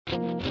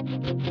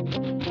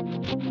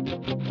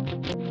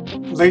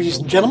Ladies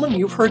and gentlemen,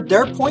 you've heard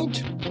their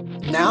point.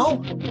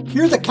 Now,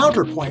 hear the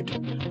counterpoint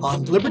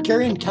on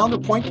Libertarian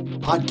Counterpoint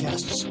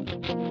podcasts.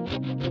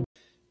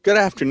 Good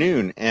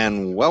afternoon,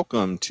 and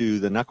welcome to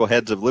the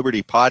Knuckleheads of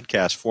Liberty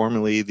podcast,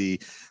 formerly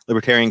the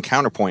Libertarian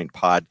Counterpoint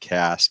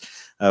podcast.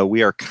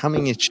 We are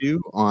coming at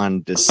you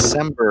on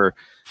December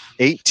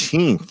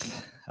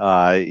 18th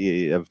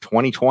of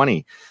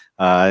 2020.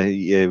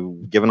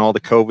 Given all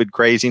the COVID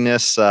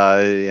craziness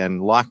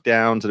and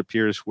lockdowns, it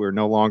appears we're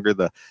no longer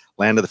the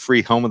land of the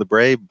free, home of the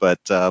brave,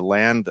 but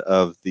land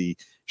of the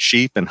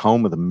sheep and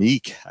home of the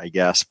meek, I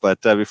guess.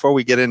 But before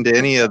we get into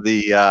any of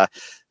the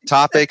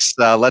topics,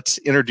 let's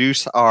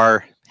introduce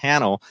our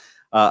panel.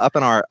 Up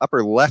in our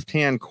upper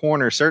left-hand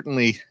corner,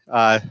 certainly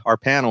our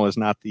panel is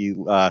not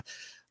the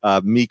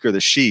meek or the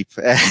sheep.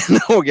 And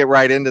we'll get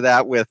right into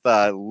that with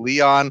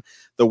Leon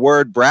the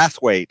Word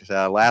Brathwaite,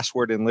 last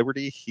word in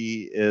Liberty.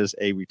 He is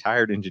a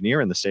retired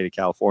engineer in the state of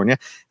California.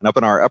 And up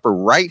in our upper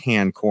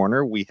right-hand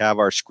corner, we have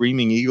our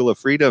screaming eagle of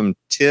freedom,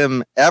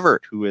 Tim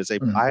Everett, who is a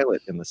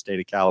pilot in the state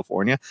of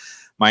California.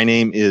 My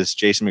name is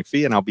Jason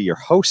McPhee, and I'll be your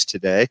host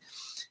today.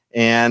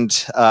 And,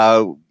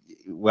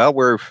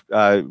 we're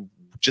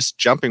just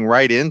jumping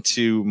right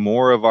into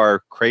more of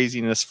our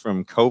craziness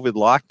from COVID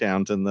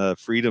lockdowns and the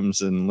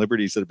freedoms and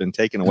liberties that have been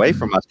taken away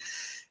from us.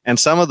 And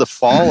some of the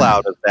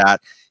fallout of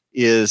that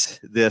is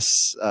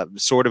this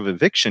sort of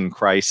eviction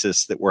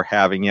crisis that we're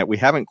having. Yet we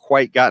haven't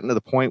quite gotten to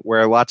the point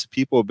where lots of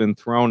people have been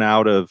thrown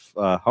out of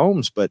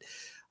homes. But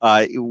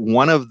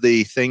one of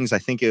the things I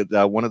think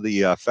one of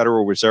the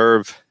Federal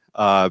Reserve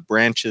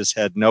branches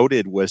had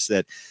noted was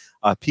that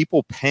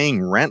people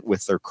paying rent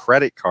with their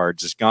credit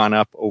cards has gone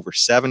up over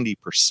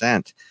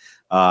 70%.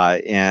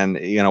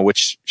 And,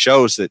 which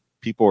shows that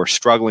people are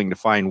struggling to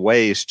find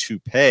ways to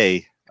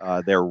pay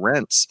their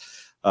rents.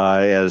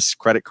 As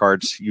credit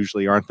cards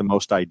usually aren't the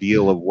most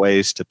ideal of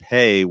ways to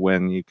pay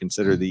when you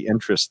consider the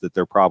interest that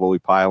they're probably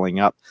piling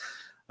up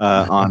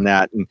on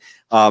that. And,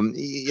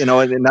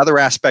 another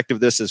aspect of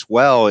this as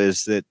well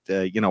is that,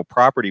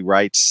 property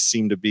rights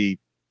seem to be,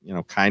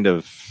 kind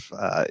of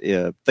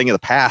thing of the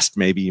past,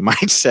 maybe you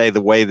might say,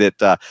 the way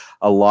that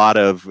a lot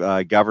of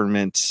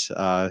government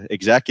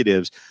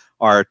executives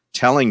are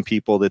telling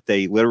people that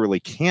they literally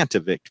can't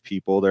evict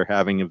people. They're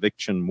having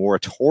eviction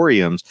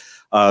moratoriums.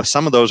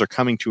 Some of those are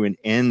coming to an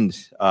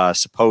end,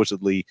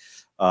 supposedly,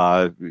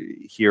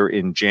 here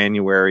in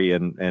January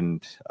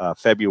and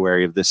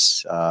February of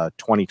this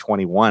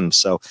 2021.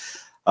 So,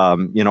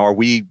 are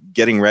we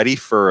getting ready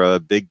for a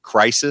big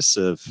crisis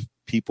of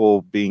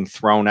people being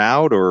thrown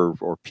out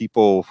or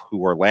people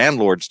who are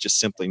landlords just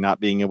simply not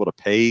being able to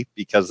pay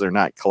because they're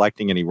not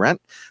collecting any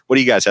rent? What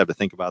do you guys have to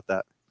think about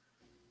that?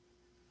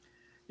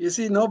 You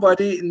see,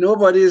 nobody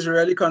is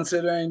really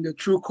considering the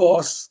true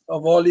cost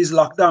of all these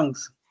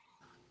lockdowns.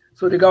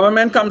 So the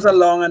government comes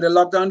along and they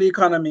lock down the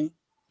economy.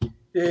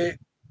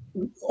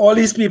 All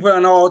these people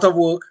are now out of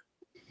work.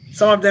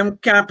 Some of them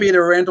can't pay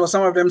the rent, or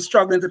some of them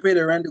struggling to pay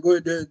the rent. They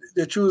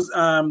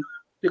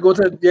go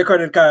to their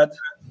credit card,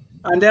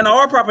 and then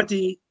our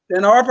property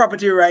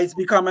rights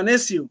become an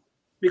issue,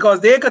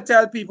 because they could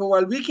tell people,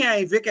 well, we can't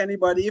evict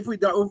anybody if we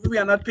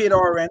are not paid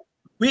our rent.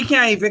 We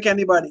can't evict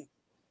anybody.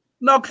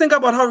 Now, think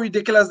about how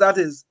ridiculous that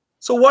is.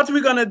 So what are we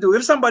going to do?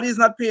 If somebody is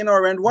not paying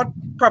our rent, what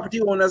property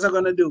owners are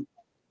going to do?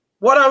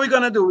 What are we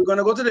going to do? We're going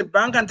to go to the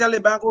bank and tell the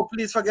bank, oh,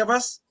 please forgive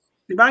us?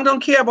 The bank don't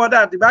care about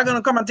that. The bank going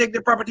to come and take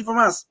the property from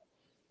us.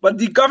 But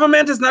the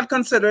government is not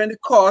considering the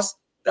cost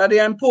that they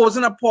are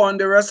imposing upon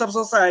the rest of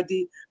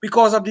society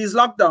because of these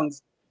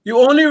lockdowns. The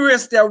only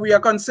risk that we are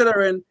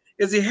considering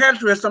is the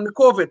health risk from the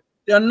COVID.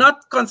 They are not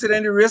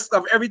considering the risk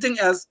of everything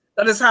else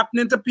that is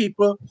happening to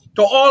people,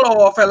 to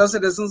all our fellow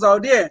citizens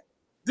out there.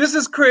 This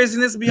is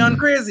craziness beyond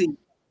crazy.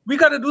 We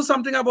got to do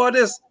something about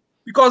this,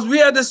 because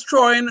we are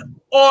destroying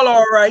all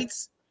our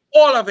rights,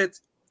 all of it,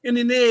 in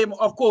the name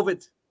of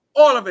COVID,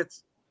 all of it.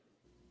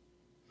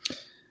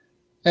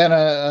 And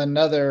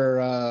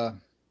another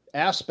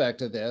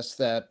aspect of this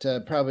that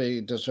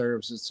probably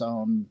deserves its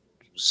own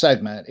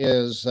segment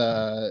is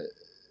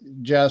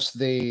just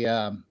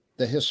the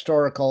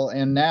historical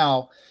and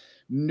now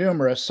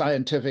numerous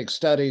scientific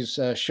studies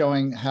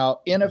showing how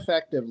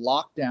ineffective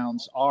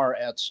lockdowns are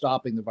at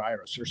stopping the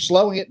virus, or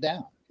slowing it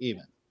down,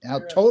 even how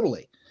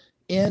totally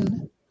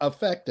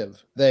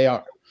ineffective they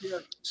are. Yeah.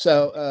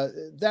 So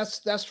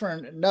that's for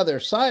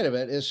another side of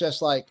it. It's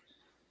just like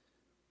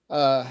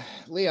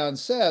Leon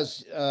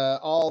says,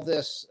 all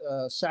this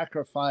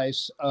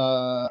sacrifice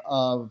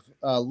of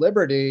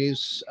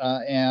liberties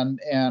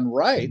and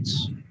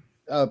rights,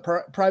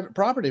 private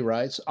property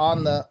rights,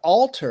 on the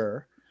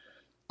altar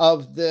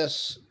of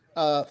this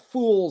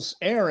fool's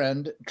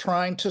errand,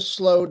 trying to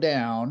slow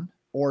down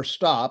or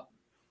stop,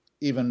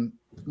 even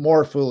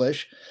more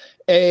foolish,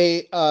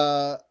 a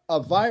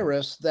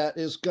virus that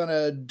is going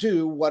to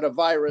do what a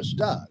virus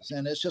does,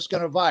 and it's just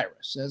going to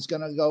virus. It's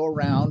going to go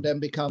around and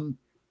become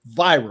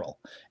viral,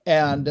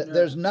 and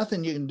there's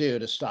nothing you can do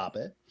to stop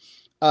it.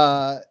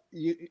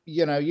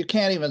 you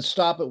can't even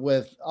stop it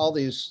with all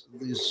these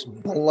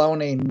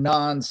baloney,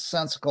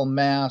 nonsensical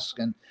masks,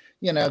 and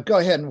go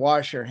ahead and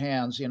wash your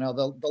hands.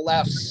 The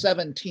last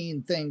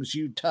 17 things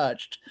you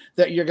touched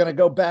that you're going to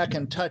go back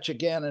and touch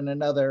again in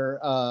another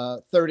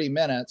 30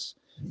 minutes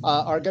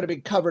are going to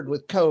be covered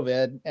with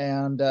COVID,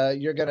 and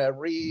you're going to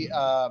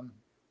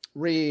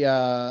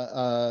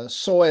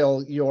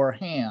soil your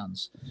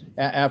hands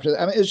after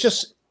that. I mean, it's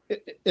just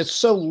it's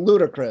so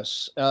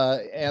ludicrous.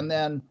 And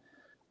then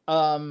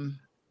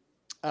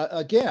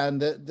again,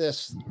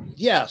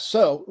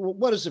 so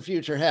what does the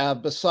future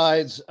have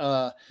besides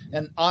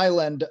an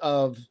island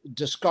of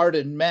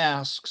discarded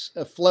masks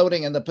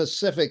floating in the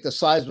Pacific the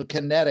size of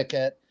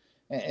Connecticut,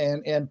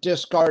 and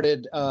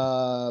discarded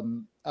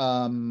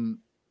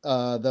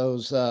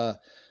those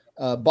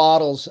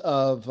bottles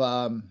of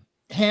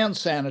hand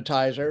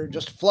sanitizer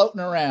just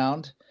floating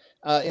around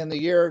in the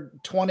year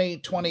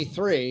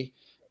 2023,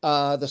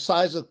 the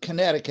size of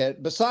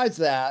Connecticut. Besides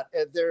that,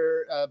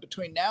 there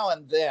between now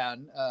and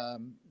then,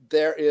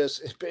 there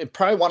is, you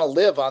probably want to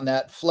live on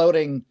that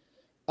floating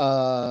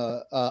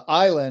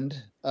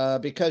island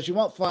because you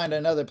won't find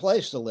another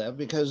place to live,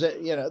 because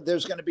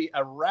there's going to be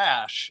a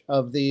rash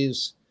of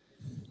these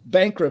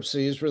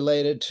bankruptcies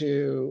related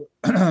to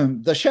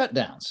the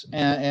shutdowns.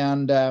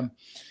 And I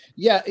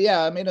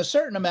mean, a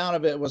certain amount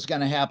of it was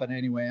going to happen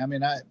anyway. I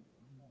mean, I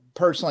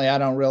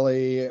don't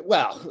really,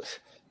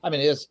 I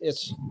mean,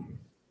 it's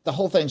the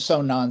whole thing's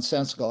so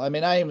nonsensical. I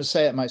mean, I even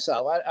say it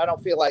myself. I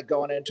don't feel like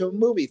going into a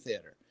movie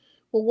theater.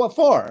 Well, what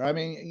for? I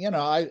mean,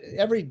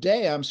 every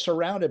day I'm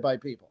surrounded by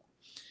people,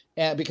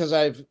 and because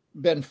I've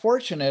been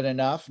fortunate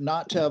enough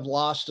not to have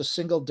lost a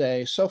single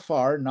day so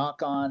far,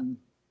 knock on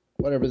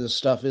whatever this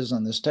stuff is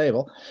on this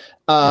table.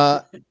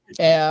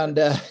 And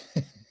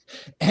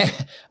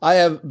I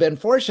have been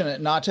fortunate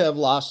not to have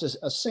lost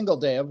a single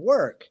day of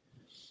work.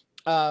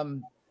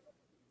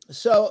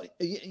 So,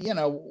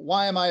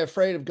 why am I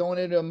afraid of going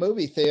into a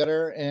movie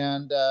theater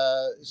and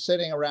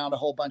sitting around a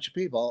whole bunch of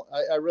people?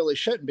 I really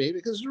shouldn't be,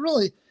 because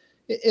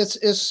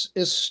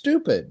it's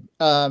stupid.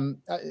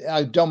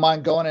 I don't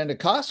mind going into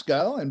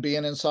Costco and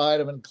being inside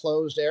of an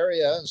enclosed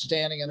area and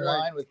standing in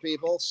line with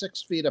people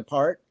 6 feet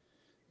apart.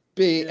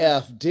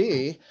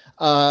 BFD.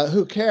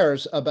 Who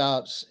cares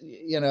about,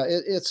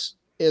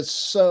 it's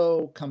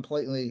so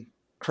completely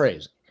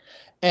crazy.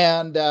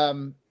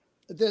 And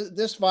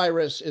this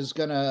virus is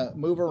going to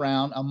move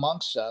around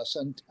amongst us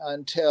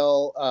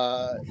until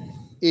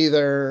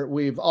either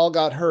we've all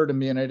got herd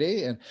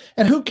immunity,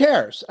 and who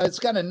cares? It's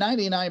got a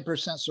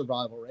 99%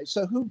 survival rate.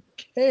 So who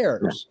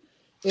cares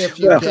if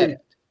you get it?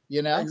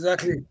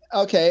 Exactly.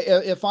 Okay,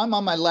 if I'm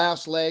on my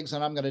last legs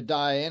and I'm going to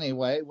die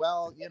anyway,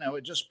 well,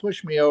 it just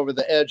pushed me over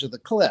the edge of the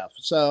cliff.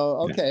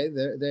 So, okay,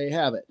 there you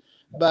have it.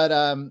 But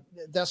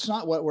that's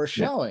not what we're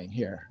showing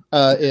here.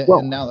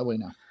 And now that we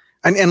know.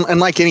 And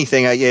like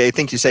anything, I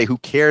think you say, who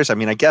cares? I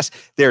mean, I guess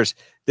there's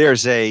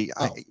a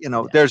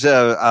there's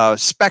a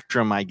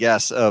spectrum, I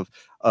guess, of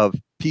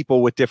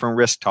people with different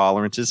risk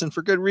tolerances, and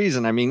for good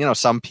reason. I mean,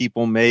 some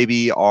people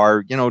maybe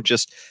are,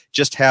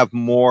 just have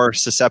more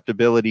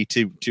susceptibility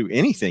to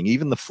anything,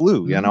 even the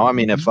flu. I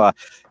mean, if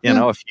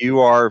if you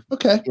are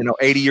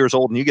 80 years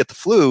old and you get the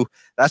flu,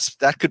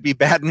 that could be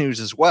bad news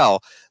as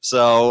well.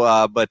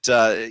 So,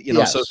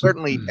 yes. So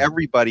certainly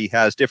everybody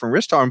has different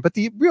risk tolerance. But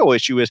the real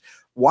issue is,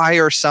 why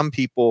are some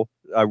people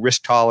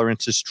risk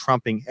tolerances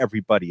trumping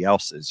everybody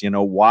else's?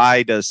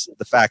 Why does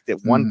the fact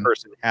that one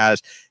person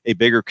has a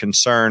bigger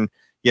concern,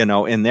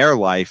 in their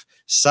life,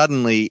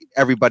 suddenly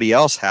everybody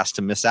else has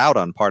to miss out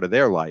on part of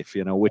their life,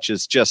 which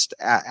is just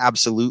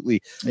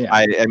absolutely,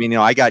 I mean,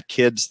 I got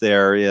kids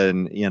there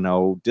in,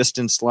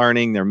 distance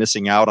learning. They're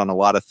missing out on a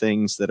lot of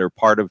things that are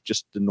part of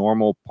just the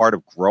normal part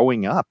of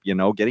growing up,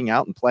 getting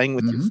out and playing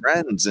with your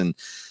friends, and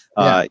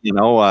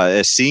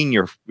seeing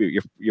your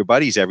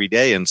buddies every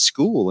day in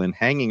school and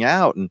hanging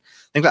out and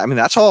things. I mean,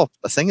 that's all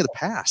a thing of the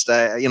past.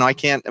 I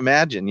can't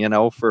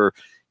imagine, for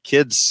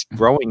kids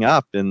growing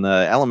up in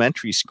the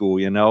elementary school,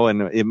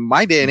 and in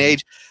my day and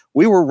age,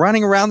 we were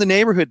running around the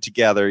neighborhood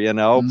together,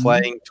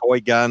 playing toy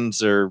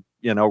guns or,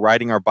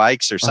 riding our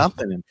bikes or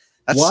something. And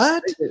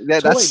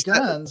that's toy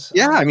guns.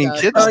 Yeah. I mean,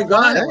 kids.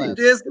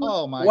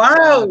 Oh my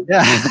wow. God.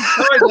 Yeah.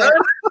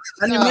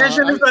 And you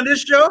mentioned this on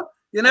this show.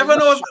 You never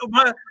know.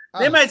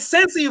 They might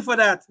censor you for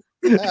that.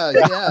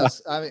 Yes.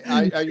 I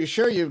mean, are you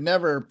sure you've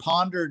never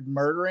pondered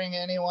murdering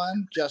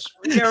anyone? Just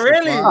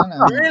really?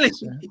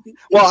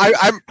 Well,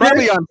 I'm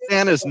probably on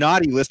Santa's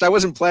naughty list. I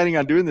wasn't planning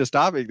on doing this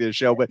topic this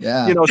show, but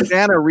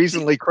Santa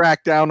recently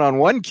cracked down on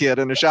one kid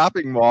in a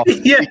shopping mall.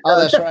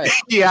 That's right.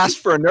 He asked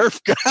for a Nerf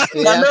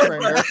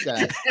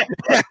gun.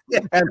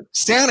 And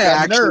Santa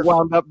actually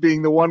wound up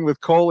being the one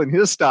with coal in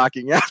his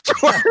stocking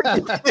afterward.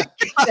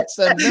 It's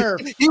a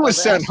Nerf. He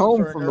was sent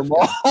home from the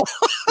mall.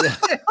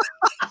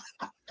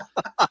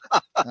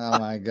 Oh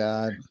my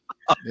God!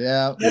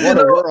 Yeah, what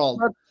a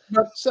world.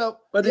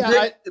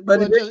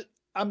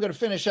 I'm going to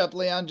finish up,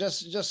 Leon.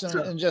 Just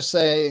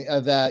say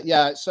that.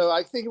 Yeah. So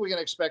I think we can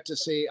expect to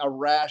see a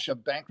rash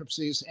of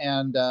bankruptcies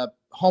and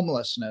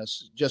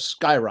homelessness just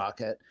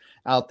skyrocket,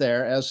 out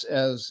there as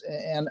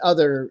and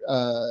other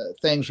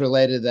things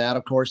related to that.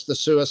 Of course, the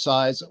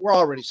suicides, we're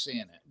already seeing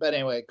it. But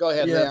anyway, go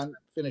ahead, Leon,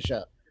 finish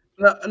up.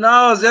 No,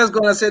 I was just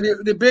going to say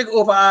the big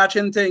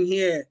overarching thing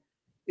here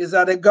is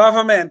that the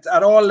government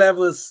at all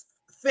levels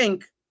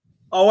think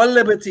our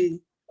liberty,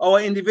 our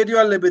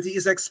individual liberty,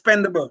 is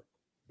expendable.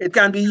 It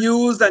can be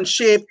used and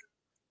shaped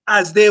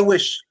as they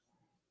wish.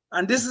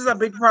 And this is a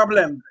big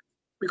problem,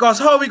 because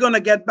how are we going to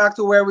get back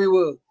to where we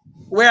were,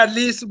 where at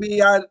least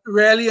we are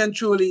really and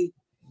truly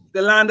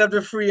the land of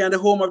the free and the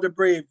home of the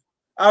brave?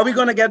 Are we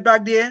going to get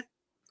back there?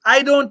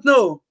 I don't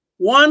know.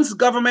 Once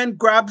government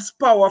grabs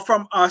power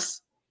from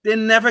us, they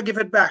never give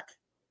it back.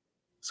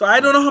 So I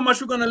don't know how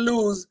much we're going to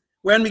lose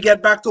when we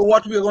get back to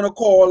what we're going to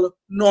call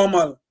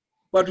normal.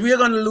 But we're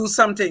going to lose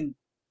something.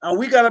 And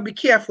we got to be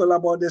careful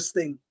about this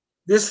thing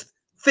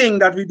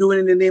that we're doing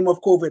in the name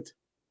of COVID.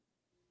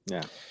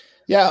 Yeah.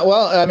 Yeah,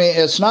 well, I mean,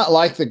 it's not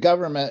like the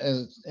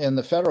government in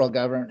the federal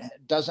government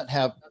doesn't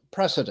have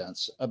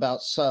precedents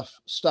about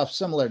stuff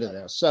similar to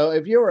this. So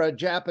if you were a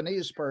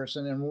Japanese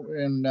person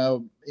in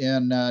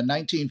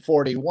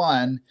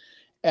 1941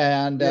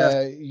 and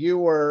you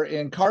were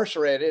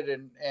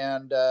incarcerated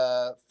and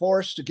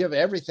forced to give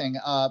everything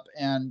up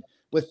and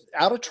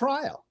without a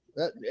trial,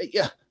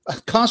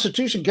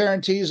 Constitution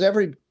guarantees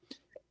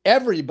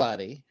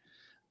everybody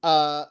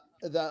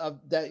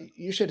that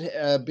you should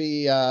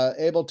be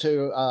able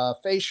to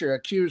face your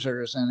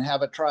accusers and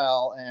have a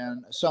trial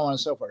and so on and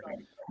so forth.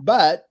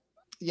 But,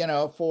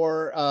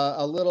 for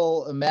a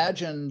little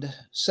imagined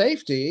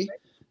safety,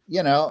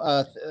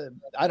 I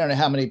don't know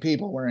how many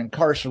people were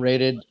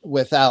incarcerated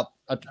without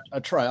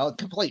a trial,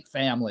 complete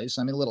families.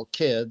 I mean, little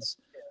kids,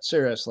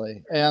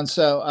 seriously. And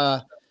so,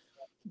 I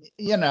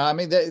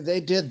mean,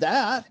 they did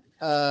that.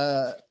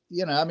 I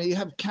mean, you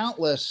have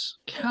countless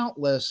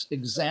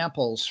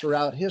examples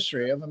throughout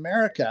history of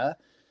America.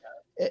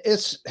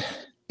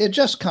 It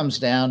just comes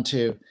down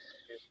to,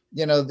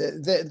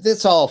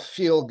 this all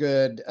feel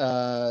good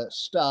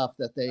stuff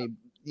that they,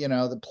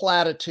 the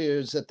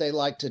platitudes that they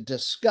like to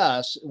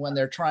discuss when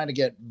they're trying to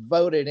get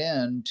voted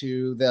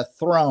into the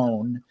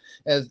throne.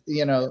 As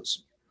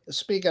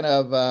speaking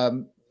of,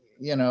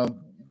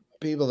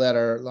 people that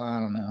are, I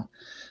don't know.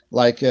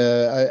 Like,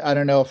 I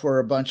don't know if we're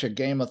a bunch of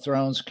Game of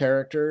Thrones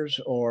characters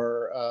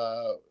or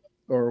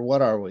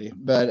what are we?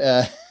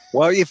 But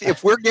well,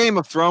 if we're Game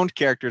of Thrones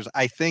characters,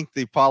 I think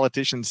the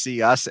politicians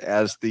see us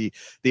as the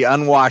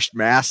unwashed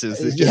masses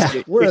that just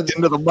get kicked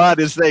into the mud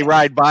as they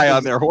ride by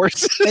on their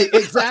horses.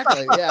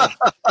 Exactly. Yeah.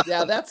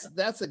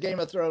 That's the Game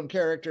of Thrones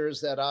characters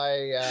that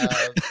I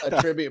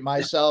attribute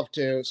myself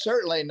to.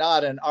 Certainly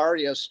not an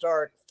Arya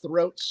Stark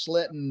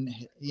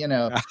throat-slitting,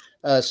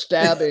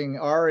 stabbing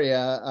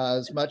Arya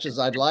as much as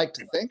I'd like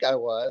to think I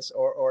was,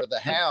 or the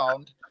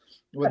Hound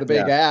with a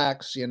big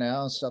axe,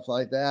 stuff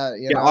like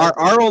that.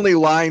 Our only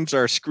lines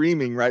are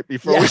screaming right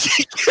before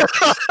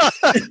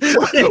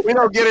we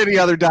don't get any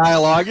other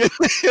dialogue.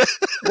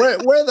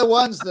 we're the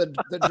ones that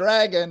the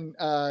dragon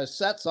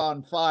sets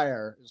on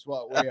fire is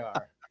what we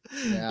are.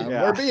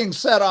 Yeah. We're being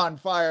set on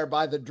fire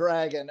by the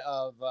dragon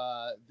of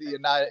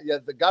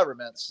the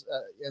governments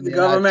in the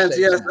governments,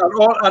 United yes,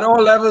 States. at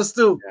all levels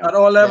too. At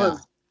all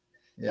levels.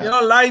 Yeah.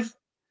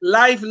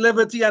 Life,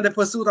 liberty, and the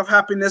pursuit of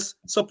happiness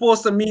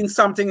supposed to mean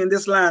something in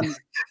this land.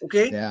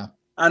 Okay. Yeah.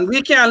 And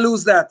we can't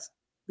lose that,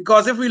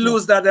 because if we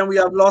lose that, then we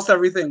have lost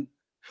everything.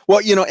 Well,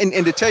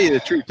 and to tell you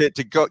the truth,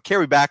 to go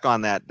carry back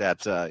on that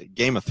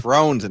Game of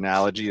Thrones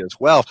analogy as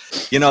well,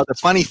 the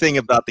funny thing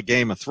about the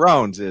Game of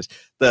Thrones is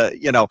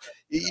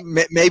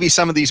maybe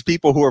some of these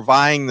people who are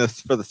vying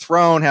for the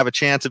throne have a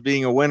chance of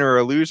being a winner or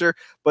a loser,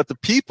 but the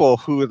people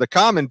who are the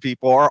common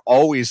people are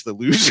always the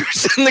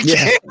losers in the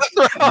Game of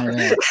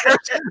Thrones.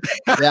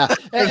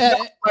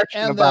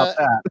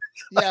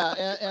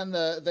 And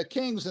the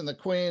kings and the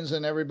queens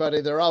and everybody,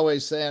 they're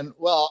always saying,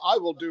 well, I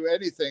will do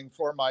anything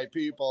for my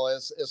people.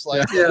 It's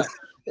like, I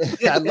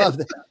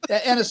love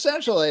that. And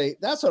essentially,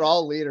 that's what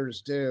all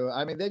leaders do.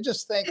 I mean, they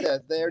just think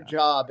that their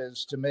job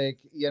is to make,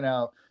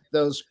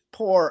 those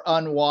poor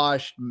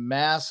unwashed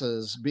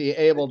masses be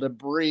able to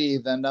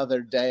breathe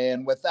another day.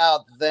 And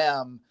without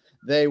them,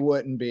 they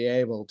wouldn't be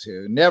able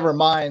to. Never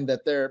mind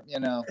that they're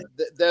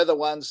the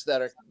ones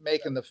that are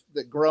making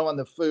growing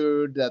the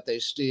food that they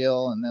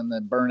steal, and then they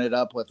burn it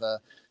up with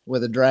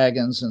the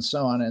dragons and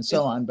so on and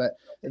so on. But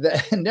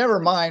never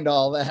mind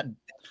all that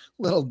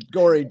little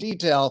gory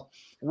detail.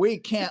 We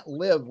can't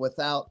live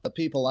without the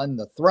people on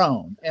the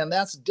throne, and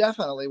that's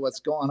definitely what's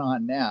going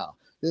on now.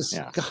 This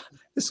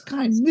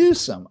guy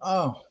Newsom.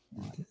 Oh,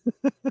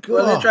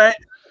 well,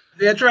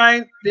 they're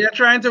trying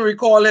to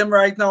recall him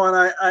right now,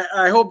 and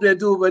I hope they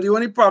do. But the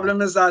only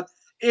problem is that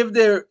if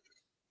they're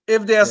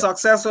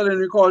successful in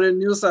recalling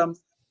Newsom,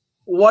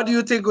 what do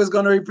you think was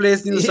going to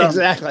replace Newsom?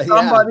 Exactly.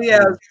 Somebody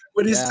else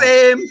with the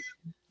same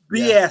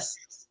BS.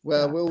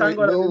 Well,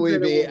 will we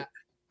be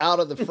out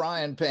of the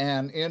frying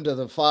pan into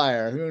the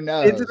fire? Who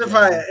knows? Into the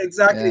fire,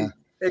 exactly. Yeah.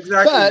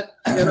 Exactly.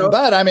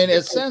 But I mean,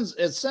 it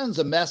sends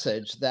a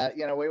message that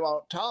we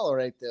won't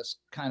tolerate this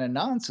kind of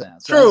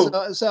nonsense. True.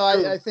 So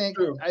I think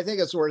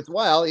it's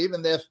worthwhile,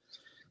 even if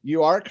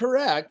you are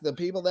correct. The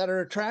people that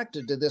are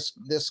attracted to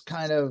this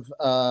kind of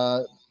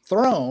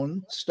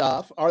throne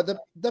stuff are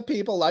the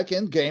people like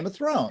in Game of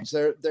Thrones.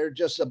 They're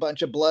just a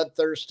bunch of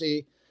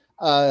bloodthirsty,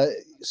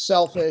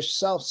 selfish,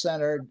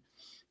 self-centered,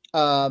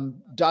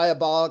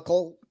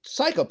 diabolical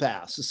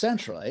psychopaths,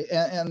 essentially,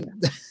 and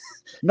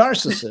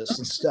narcissists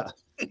and stuff.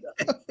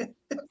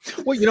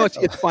 Well,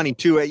 it's funny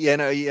too.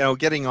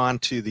 Getting on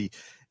to the,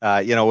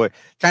 we're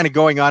kind of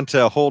going on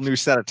to a whole new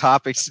set of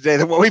topics today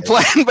than what we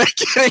planned, but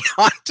getting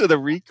on to the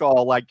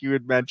recall, like you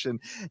had mentioned,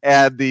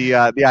 and the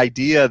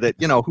idea that,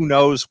 who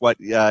knows what,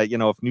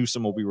 if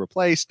Newsom will be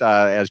replaced,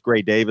 as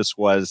Gray Davis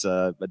was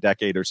a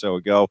decade or so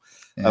ago.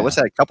 What's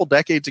that, a couple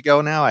decades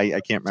ago now? I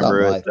can't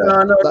remember. Like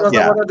no, it was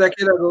about a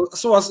decade ago.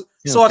 So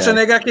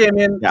Schwarzenegger came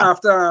in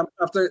after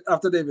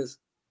Davis.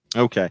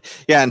 Okay.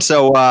 Yeah. And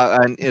so,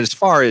 and as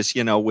far as,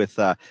 with,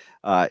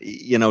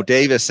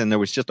 Davis, and there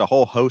was just a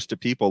whole host of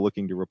people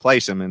looking to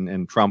replace him,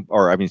 and Trump,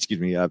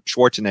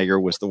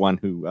 Schwarzenegger was the one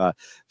who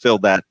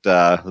filled that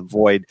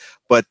void.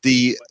 But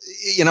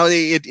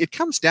it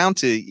comes down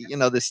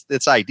to,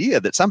 this idea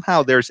that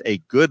somehow there's a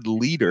good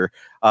leader,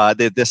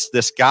 that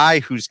this guy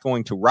who's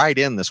going to ride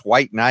in, this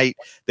white knight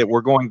that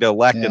we're going to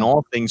elect, and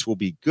all things will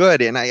be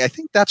good. And I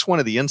think that's one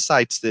of the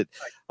insights that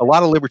a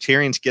lot of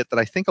libertarians get that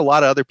I think a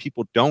lot of other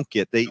people don't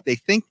get. They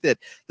think that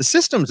the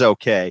system's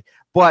okay,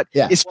 but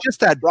it's just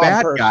that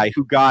bad guy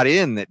who got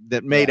in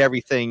that made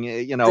everything,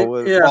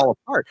 fall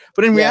apart.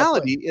 But in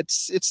reality,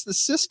 it's the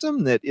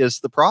system that is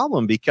the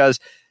problem, because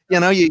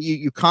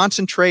you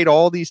concentrate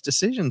all these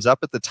decisions up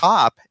at the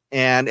top,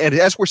 and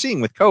as we're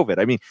seeing with COVID,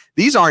 I mean,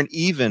 these aren't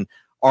even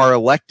our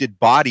elected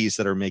bodies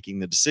that are making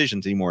the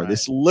decisions anymore. Right.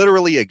 This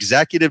literally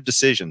executive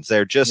decisions.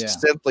 They're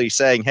just simply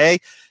saying, hey,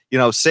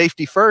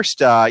 safety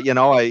first.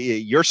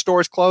 Your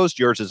store's closed,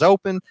 yours is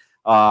open.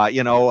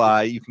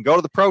 You can go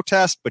to the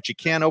protest, but you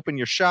can't open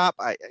your shop.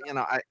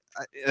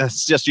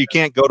 It's just, you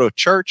can't go to a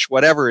church,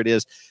 whatever it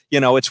is.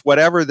 It's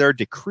whatever their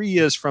decree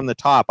is from the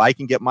top. I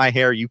can get my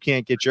hair, you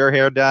can't get your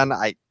hair done.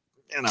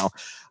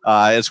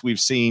 As we've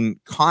seen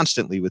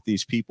constantly with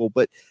these people.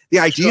 But the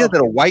idea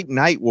that a white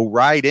knight will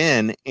ride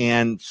in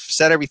and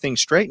set everything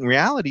straight, in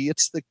reality,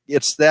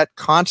 it's that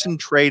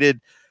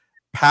concentrated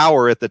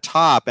power at the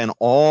top and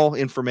all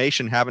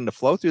information having to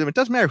flow through them. It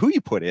doesn't matter who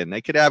you put in.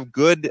 They could have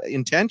good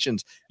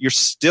intentions. You're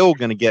still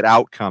going to get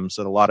outcomes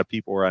that a lot of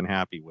people are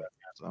unhappy with.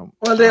 So,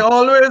 well, they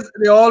almost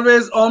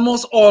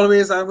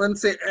always, I wouldn't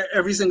say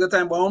every single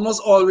time, but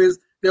almost always,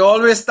 they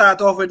always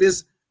start off with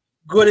this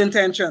good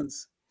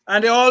intentions.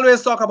 And they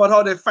always talk about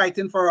how they're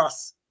fighting for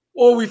us.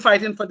 Oh, we're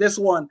fighting for this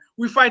one.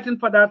 We're fighting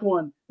for that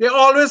one. They're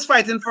always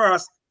fighting for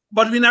us,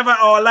 but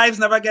our lives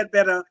never get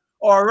better.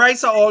 Our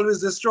rights are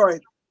always destroyed.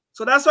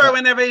 So that's why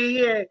whenever you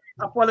hear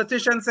a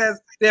politician says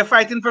they're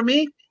fighting for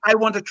me, I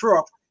want to throw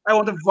up. I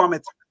want to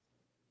vomit.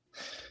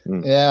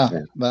 Yeah.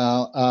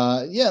 Well,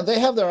 they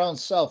have their own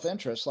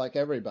self-interest like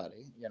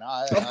everybody.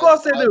 Of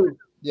course they do.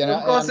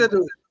 Of course they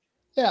do.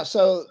 Yeah.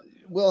 So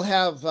we'll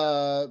have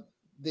the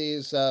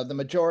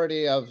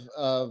majority of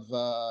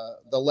the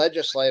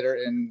legislature.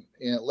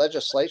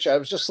 I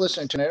was just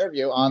listening to an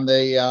interview on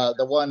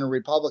the one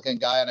Republican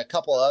guy and a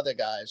couple of other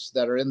guys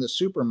that are in the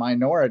super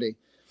minority,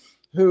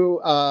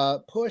 who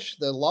pushed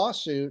the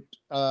lawsuit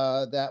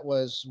that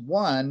was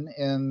won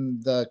in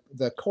the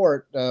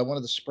court, one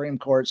of the Supreme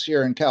Courts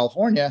here in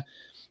California,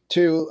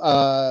 to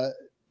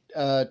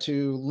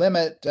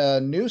limit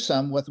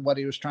Newsom with what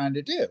he was trying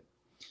to do.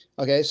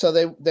 Okay, so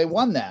they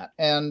won that,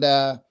 and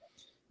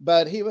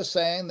but he was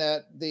saying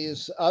that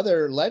these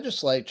other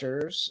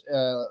legislators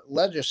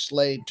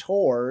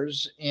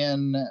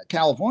in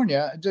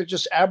California, they're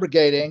just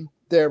abrogating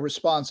their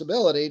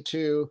responsibility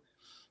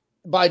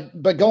by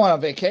going on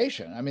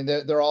vacation. I mean,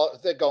 they're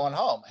going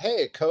home.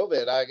 Hey,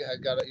 COVID, I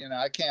got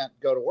I can't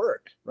go to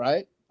work,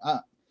 right?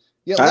 I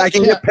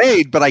can get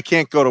paid, but I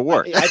can't go to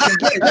work. I can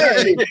get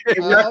paid.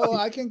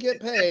 I can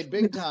get paid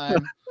big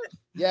time.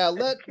 Yeah,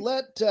 let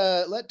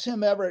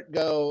Tim Everett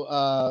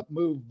go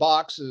move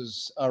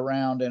boxes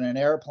around in an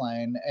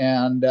airplane,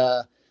 and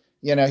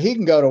he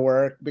can go to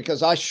work,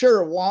 because I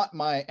sure want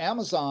my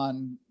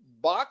Amazon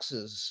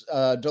boxes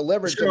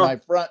delivered to my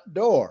front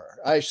door.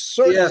 I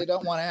certainly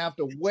don't want to have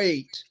to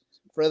wait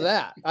for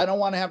that. I don't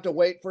want to have to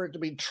wait for it to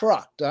be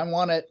trucked. I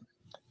want it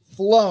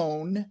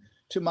flown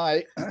to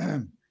my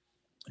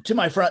to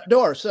my front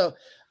door. So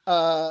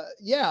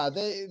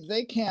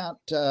they can't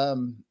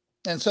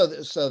and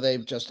so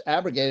they've just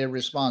abrogated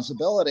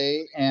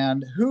responsibility,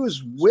 and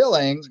who's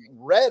willing,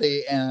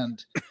 ready,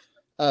 and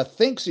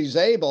thinks he's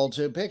able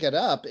to pick it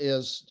up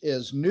is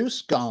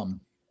Newscum,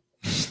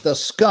 the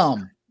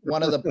scum.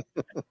 One of the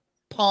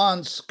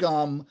pond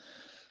scum,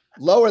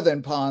 lower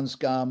than pond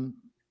scum,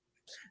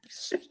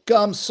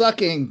 scum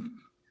sucking,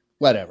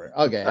 whatever.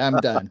 Okay, I'm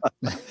done.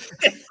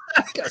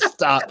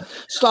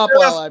 Stop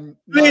while I'm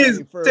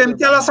please, Tim,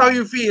 tell us how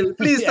you feel.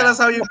 Please tell us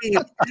how you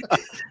feel.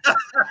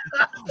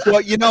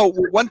 Well,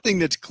 one thing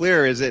that's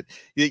clear is that,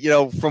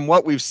 from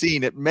what we've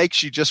seen, it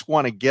makes you just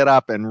want to get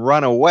up and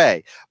run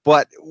away.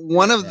 But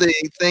one of the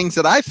things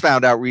that I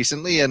found out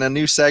recently in a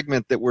new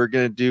segment that we're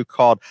going to do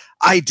called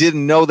I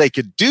Didn't Know They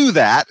Could Do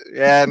That,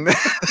 and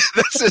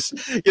this is,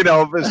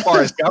 as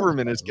far as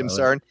government is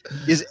concerned,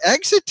 is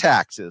exit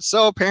taxes.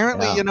 So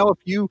apparently,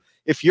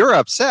 if you're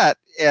upset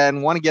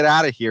and want to get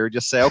out of here,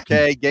 just say,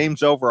 okay,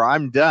 game's over,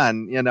 I'm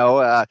done,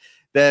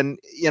 then,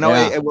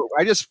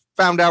 I just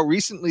found out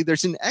recently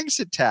there's an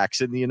exit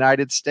tax in the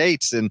United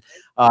States, and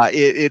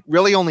it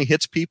really only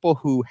hits people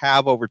who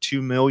have over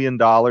 $2 million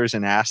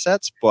in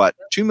assets. But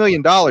 $2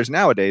 million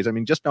nowadays, I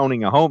mean, just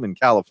owning a home in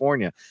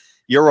California,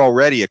 you're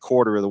already a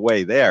quarter of the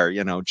way there,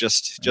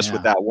 just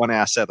with that one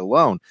asset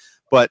alone.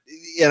 But,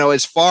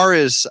 as far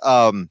as,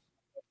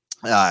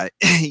 that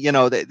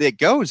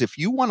goes, if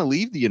you want to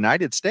leave the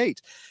United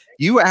States,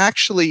 you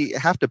actually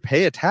have to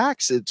pay a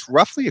tax. It's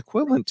roughly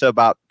equivalent to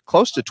about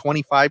close to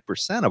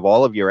 25% of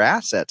all of your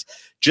assets,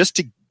 just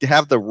to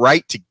have the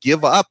right to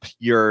give up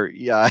your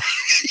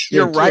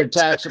right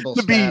taxable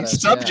to be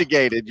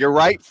subjugated, your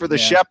right for the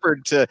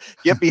shepherd to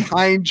get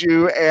behind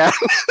you and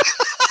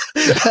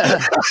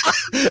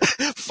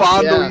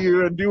fondle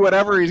you and do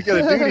whatever he's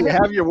going to do to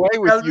have your way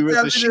with you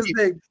as a sheep.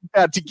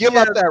 To give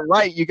up that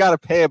right, you got to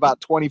pay about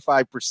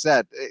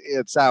 25%.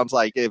 It sounds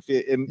like it's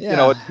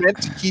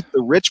meant to keep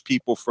the rich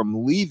people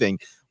from leaving,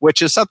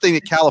 which is something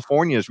that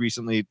California has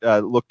recently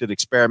looked at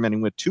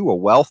experimenting with too, a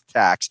wealth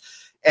tax.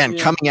 And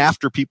coming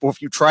after people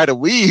if you try to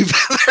leave,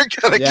 they're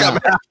going to come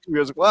after you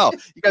as well.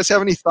 You guys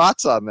have any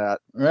thoughts on that?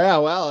 Yeah,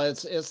 well,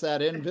 it's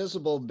that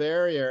invisible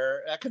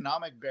barrier,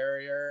 economic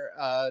barrier,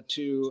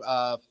 to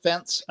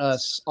fence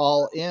us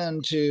all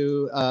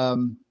into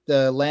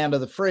the land of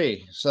the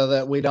free, so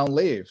that we don't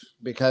leave,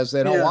 because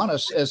they don't want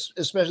us.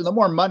 Especially the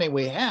more money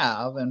we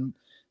have, and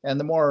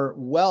the more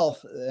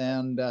wealth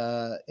and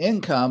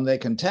income they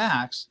can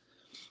tax.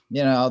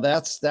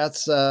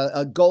 That's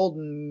a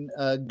golden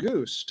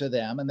goose to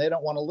them, and they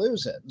don't want to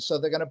lose it. So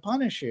they're going to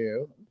punish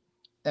you.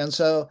 And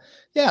so,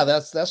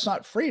 that's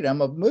not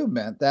freedom of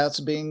movement. That's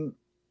being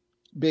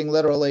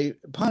literally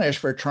punished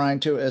for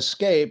trying to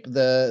escape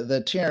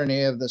the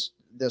tyranny of this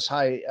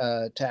high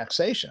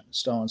taxation,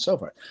 so on and so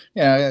forth.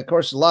 Of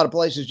course, a lot of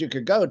places you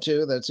could go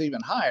to that's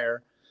even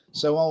higher.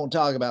 So we won't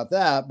talk about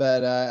that.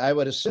 But I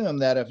would assume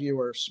that if you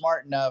were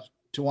smart enough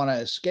to want to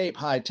escape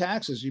high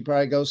taxes, you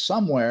probably go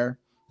somewhere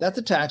that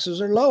the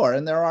taxes are lower,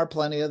 and there are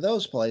plenty of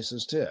those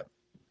places too.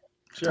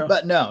 Sure.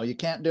 But no, you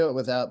can't do it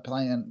without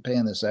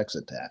paying this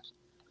exit tax.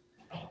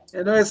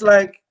 It's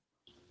like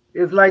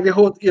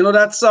the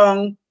that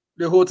song,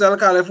 the Hotel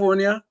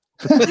California.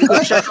 You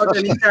could check out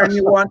anytime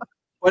you want,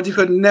 but you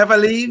could never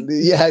leave.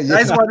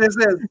 That's what this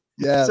is.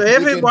 Yeah. So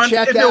if you want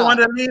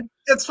to leave,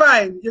 it's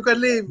fine. You could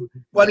leave.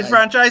 But the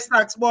Franchise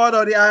Tax Board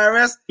or the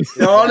IRS,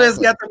 they always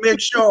get to make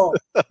sure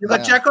you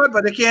can check out,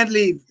 but they can't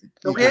leave.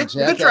 Okay, you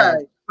can try.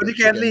 But you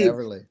can't leave.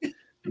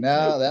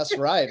 No, that's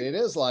right. It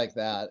is like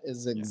that.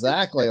 It's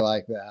exactly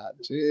like that.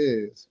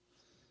 Jeez.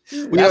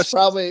 That's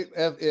probably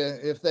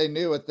if they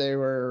knew what they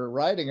were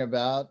writing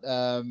about.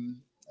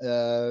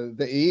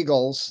 The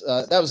Eagles.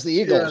 That was the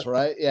Eagles,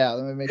 right? Yeah.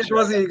 Let me make sure. It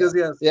was the Eagles.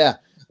 Yes. Yeah.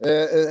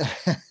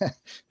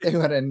 They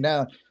would have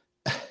known.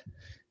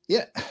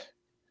 Yeah.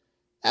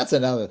 That's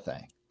another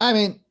thing. I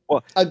mean,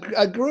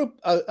 a group,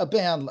 a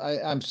band. I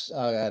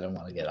don't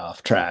want to get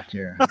off track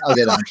here. I'll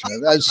get on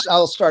track.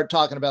 I'll start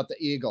talking about the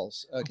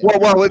Eagles. Okay.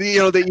 Well,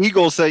 the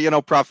Eagles.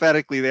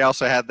 Prophetically, they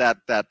also had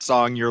that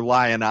song "Your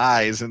Lion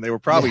Eyes," and they were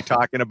probably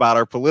talking about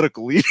our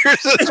political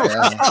leaders as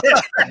well.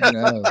 I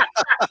know.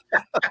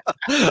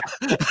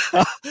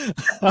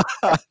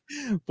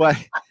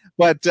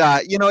 But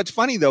it's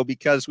funny though,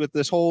 because with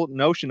this whole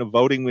notion of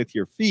voting with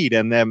your feet,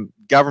 and then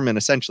government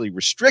essentially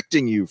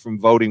restricting you from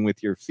voting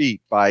with your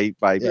feet by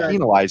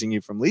penalizing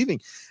you from leaving.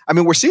 I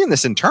mean, we're seeing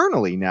this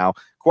internally now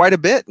quite a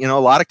bit. A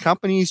lot of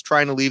companies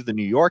trying to leave the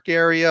New York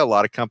area, a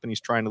lot of companies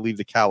trying to leave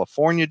the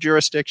California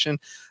jurisdiction.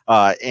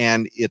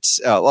 And it's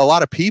a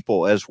lot of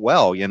people as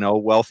well,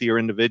 wealthier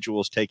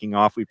individuals taking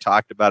off. We've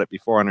talked about it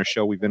before on our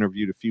show. We've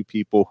interviewed a few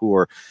people who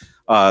are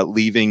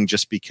leaving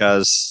just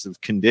because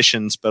of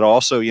conditions, but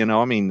also,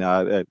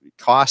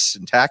 costs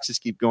and taxes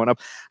keep going up.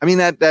 I mean,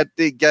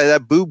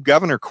 that boob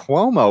Governor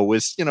Cuomo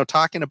was,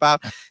 talking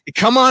about,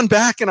 come on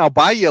back and I'll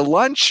buy you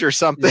lunch or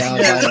something.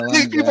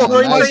 These people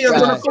are going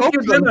to cook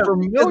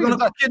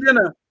you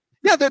dinner.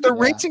 Yeah, they're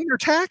raising their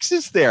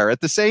taxes there.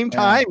 At the same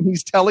time,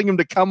 he's telling him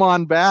to come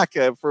on back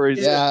for his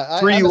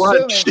free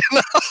lunch.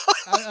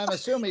 I'm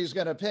assuming he's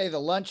going to pay the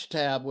lunch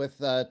tab with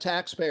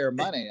taxpayer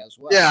money as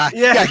well.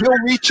 Yeah.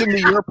 He'll reach into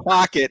your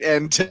pocket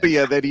and tell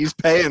you that he's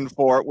paying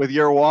for it with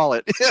your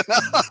wallet.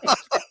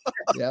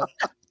 Yeah.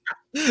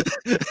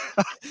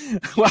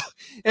 Well,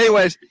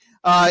 anyways,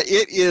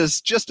 it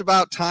is just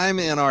about time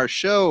in our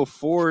show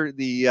for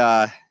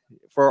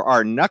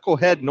our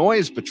Knucklehead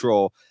Noise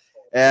Patrol.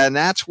 And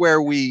that's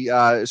where we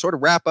sort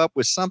of wrap up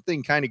with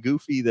something kind of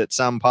goofy that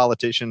some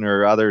politician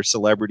or other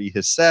celebrity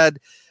has said.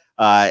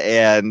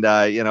 At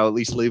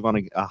least leave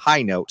on a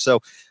high note.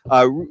 So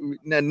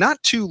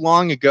not too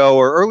long ago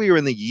or earlier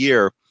in the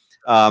year,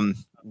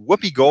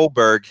 Whoopi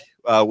Goldberg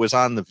was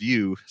on The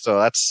View. So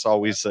that's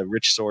always a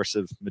rich source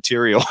of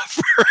material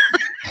for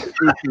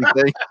goofy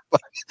things.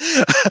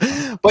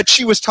 But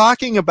she was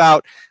talking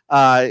about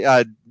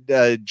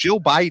Jill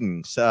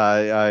Biden's,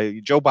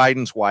 Joe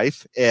Biden's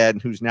wife,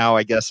 and who's now,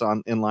 I guess,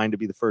 in line to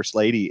be the first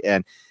lady.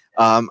 And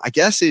I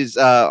guess is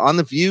on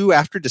The View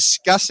after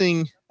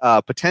discussing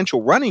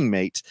potential running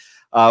mates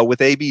with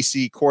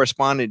ABC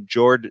correspondent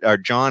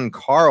John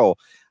Carl.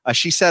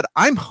 She said,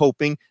 "I'm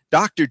hoping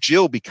Dr.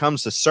 Jill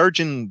becomes the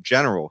Surgeon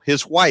General,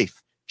 his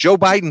wife, Joe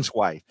Biden's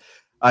wife.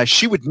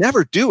 She would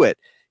never do it.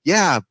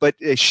 Yeah, but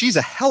she's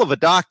a hell of a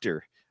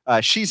doctor.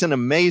 She's an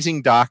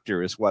amazing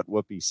doctor," is what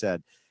Whoopi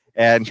said.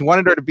 And he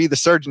wanted her to be the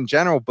Surgeon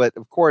General, but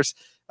of course,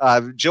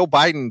 Jill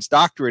Biden's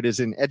doctorate is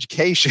in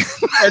education.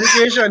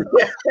 Education.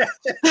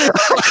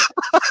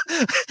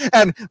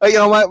 And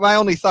my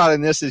only thought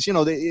in this is,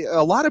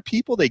 a lot of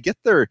people, they get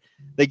their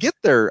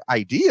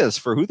ideas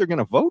for who they're going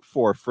to vote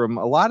for from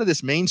a lot of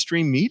this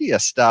mainstream media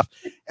stuff.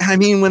 And I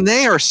mean, when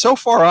they are so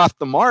far off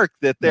the mark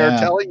that they're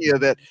telling you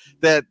that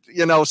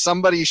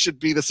somebody should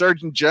be the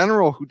Surgeon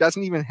General who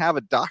doesn't even have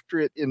a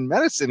doctorate in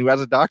medicine, who has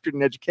a doctorate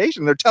in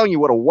education, they're telling you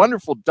what a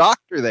wonderful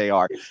doctor they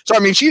are. So I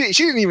mean, she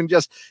didn't even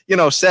just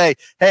say,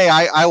 "Hey,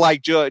 I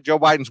like Joe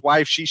Biden's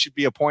wife, she should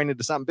be appointed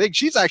to something big."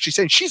 She's actually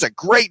saying she's a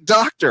great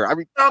doctor. I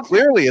mean,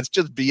 clearly it's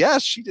just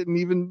BS. She didn't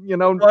even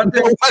know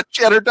what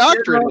she had her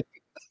doctorate in.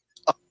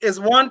 It's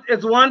one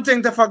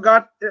thing to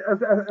forget.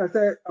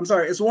 I'm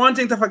sorry. It's one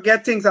thing to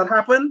forget things that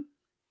happen.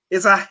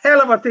 It's a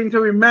hell of a thing to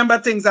remember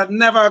things that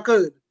never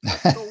occurred.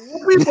 So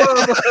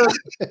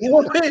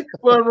Whoopi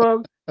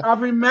Goldberg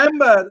have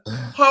remembered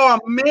how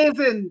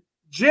amazing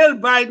Jill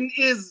Biden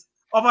is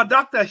of a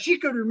doctor. She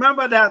could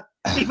remember that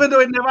even though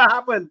it never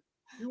happened.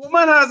 The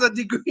woman has a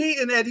degree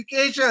in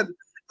education,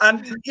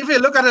 and if you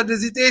look at her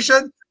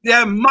dissertation, there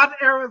are mud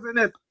errors in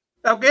it.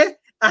 Okay.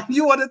 And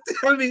you want to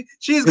tell me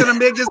she's going to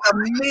make this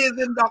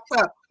amazing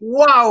doctor?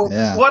 Wow!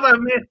 Yeah. What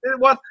amazing!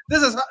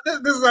 This is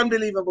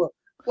unbelievable.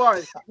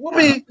 Boy,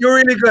 Whoopi, you're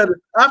really good.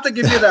 I have to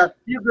give you that.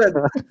 You're good.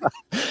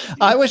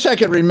 I wish I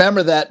could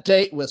remember that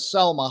date with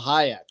Selma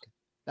Hayek.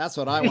 That's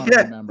what I want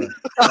to remember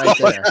right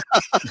there.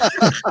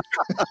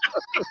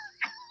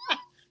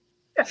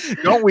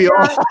 Don't we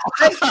all?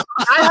 I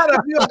had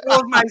a few of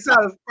those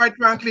myself, quite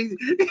frankly.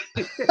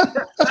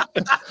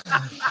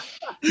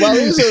 Well,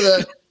 these are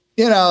the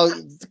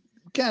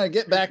kind of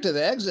get back to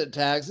the exit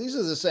tax. These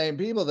are the same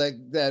people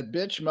that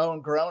bitch,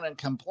 moan, groan, and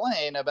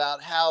complain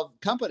about how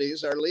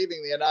companies are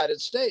leaving the United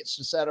States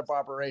to set up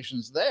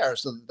operations there,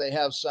 so that they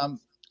have some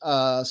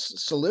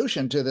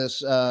solution to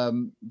this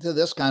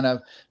kind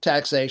of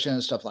taxation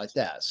and stuff like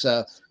that.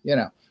 So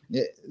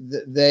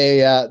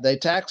they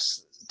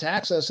tax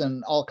us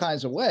in all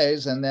kinds of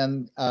ways, and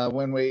then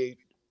when we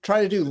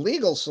try to do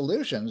legal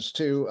solutions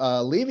to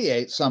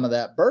alleviate some of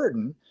that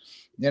burden,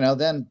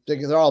 then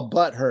they're all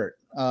butthurt.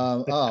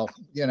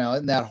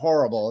 Isn't that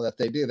horrible that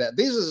they do that?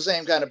 These are the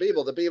same kind of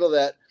people, the people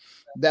that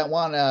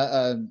want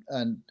a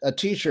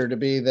teacher to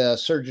be the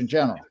Surgeon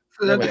General.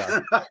 There we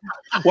are.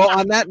 Well,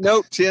 on that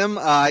note, Tim,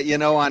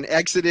 on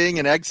exiting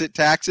and exit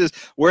taxes,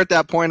 we're at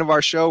that point of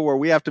our show where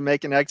we have to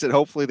make an exit.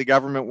 Hopefully the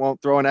government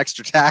won't throw an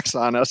extra tax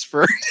on us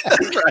for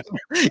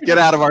get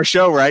out of our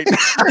show right now.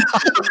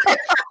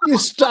 You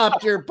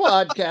stopped your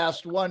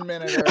podcast 1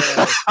 minute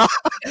early.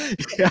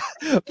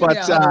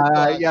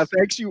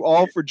 Thanks you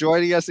all for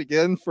joining us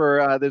again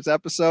for this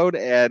episode.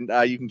 And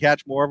you can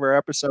catch more of our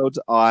episodes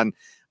on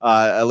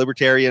a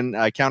Libertarian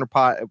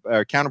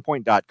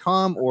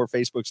Counterpoint.com or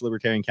Facebook's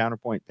Libertarian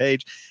Counterpoint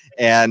page.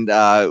 And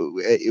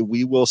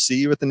we will see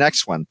you at the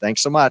next one.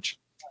 Thanks so much.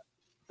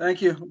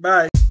 Thank you.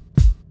 Bye.